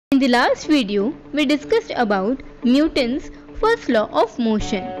the last video, we discussed about Newton's first law of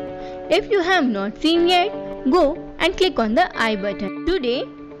motion. If you have not seen yet, go and click on the I button. Today,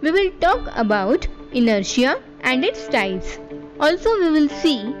 we will talk about inertia and its types. Also, we will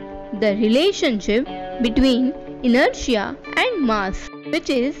see the relationship between inertia and mass,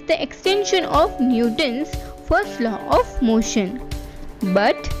 which is the extension of Newton's first law of motion.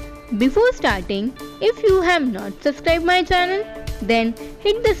 But before starting, if you have not subscribed my channel, then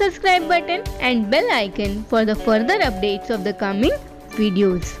hit the subscribe button and bell icon for the further updates of the coming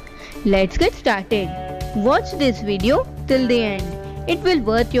videos. Let's get started. Watch this video till the end. It will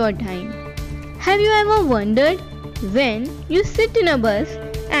worth your time. Have you ever wondered when you sit in a bus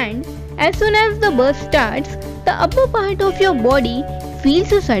and as soon as the bus starts, the upper part of your body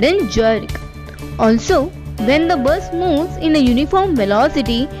feels a sudden jerk? Also, when the bus moves in a uniform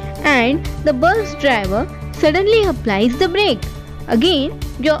velocity and the bus driver suddenly applies the brake, again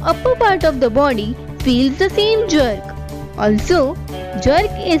your upper part of the body feels the same jerk. Also, jerk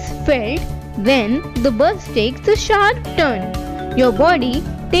is felt when the bus takes a sharp turn. Your body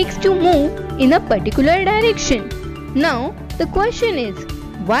takes to move in a particular direction. Now, the question is,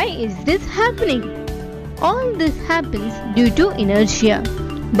 why is this happening? All this happens due to inertia.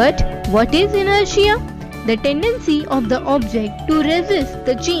 But what is inertia? The tendency of the object to resist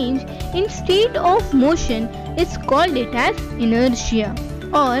the change in state of motion is called it as inertia,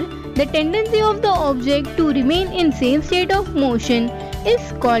 or the tendency of the object to remain in same state of motion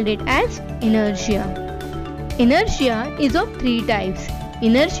is called it as inertia. Inertia is of three types: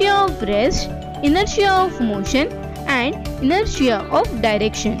 inertia of rest, inertia of motion, and inertia of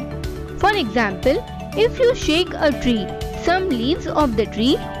direction. For example, if you shake a tree, some leaves of the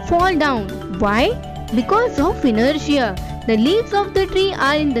tree fall down. Why? Because of inertia. The leaves of the tree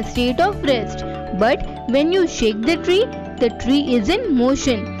are in the state of rest, but when you shake the tree is in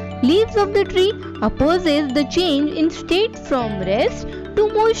motion. Leaves of the tree opposes the change in state from rest to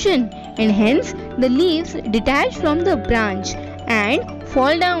motion, and hence the leaves detach from the branch and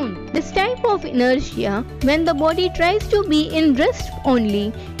fall down. This type of inertia, when the body tries to be in rest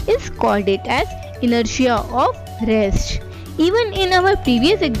only, is called it as inertia of rest. Even in our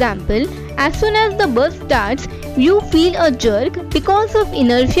previous example, as soon as the bus starts, you feel a jerk because of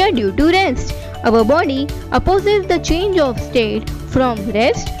inertia due to rest. Our body opposes the change of state from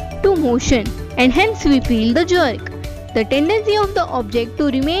rest to motion, and hence we feel the jerk. The tendency of the object to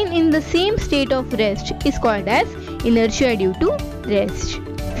remain in the same state of rest is called as inertia due to rest.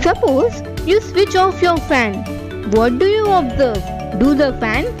 Suppose you switch off your fan. What do you observe? Do the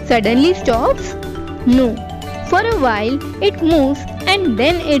fan suddenly stops? No. For a while it moves and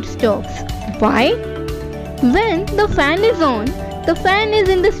then it stops. Why? When the fan is on, the fan is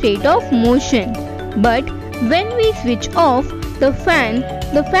in the state of motion. But when we switch off the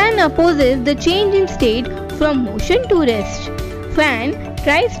fan opposes the change in state from motion to rest. Fan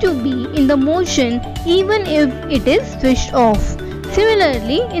tries to be in the motion even if it is switched off.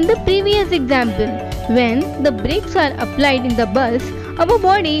 Similarly, in the previous example, when the brakes are applied in the bus, our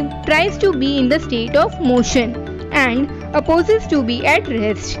body tries to be in the state of motion and opposes to be at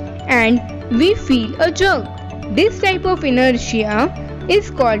rest, and we feel a jerk. This type of inertia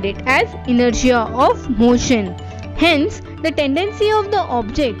is called it as inertia of motion. Hence, the tendency of the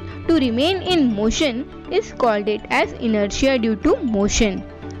object to remain in motion is called it as inertia due to motion.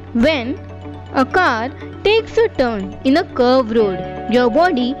 When a car takes a turn in a curved road, your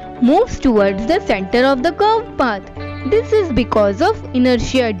body moves towards the center of the curved path. This is because of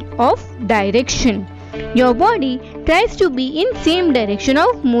inertia of direction. Your body tries to be in same direction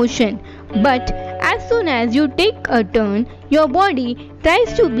of motion, but as soon as you take a turn, your body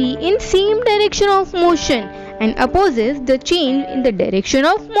tries to be in same direction of motion and opposes the change in the direction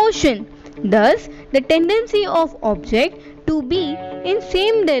of motion. Thus, the tendency of object to be in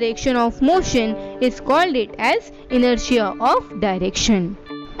same direction of motion is called it as inertia of direction.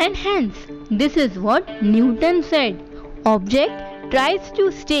 And hence, this is what Newton said. Object tries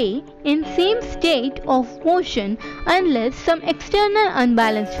to stay in same state of motion unless some external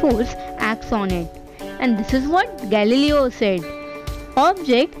unbalanced force acts on it. And this is what Galileo said.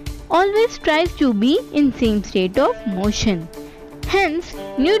 Object always tries to be in same state of motion. Hence,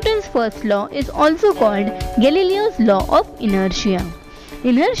 Newton's first law is also called Galileo's law of inertia.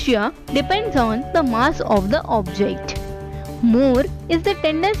 Inertia depends on the mass of the object. More is the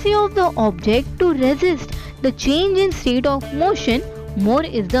tendency of the object to resist the change in state of motion, more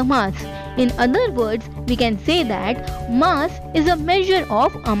is the mass. In other words, we can say that mass is a measure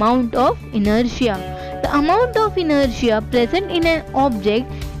of amount of inertia. The amount of inertia present in an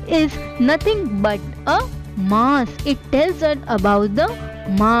object is nothing but a mass. It tells us about the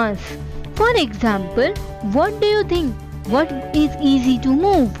mass. For example, what do you think? What is easy to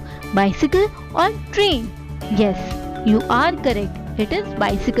move? Bicycle or train? Yes, you are correct. It is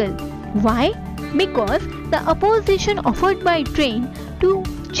bicycle. Why? Because the opposition offered by train to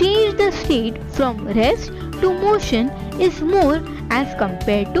change the state from rest to motion is more as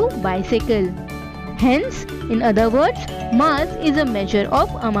compared to bicycle. Hence, in other words, mass is a measure of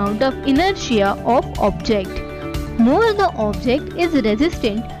amount of inertia of object. More the object is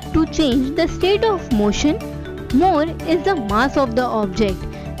resistant to change the state of motion, more is the mass of the object.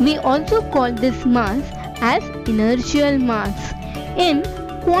 We also call this mass as inertial mass. In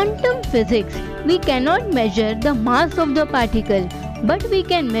quantum physics, we cannot measure the mass of the particle, but we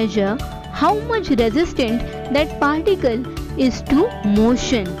can measure how much resistant that particle is to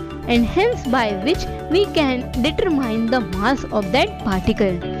motion, and hence by which we can determine the mass of that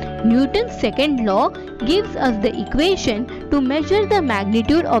particle. Newton's second law gives us the equation to measure the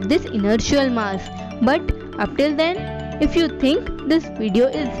magnitude of this inertial mass. But up till then, if you think this video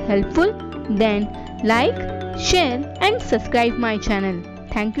is helpful, then like, share and subscribe my channel.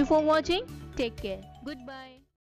 Thank you for watching. Take care. Goodbye.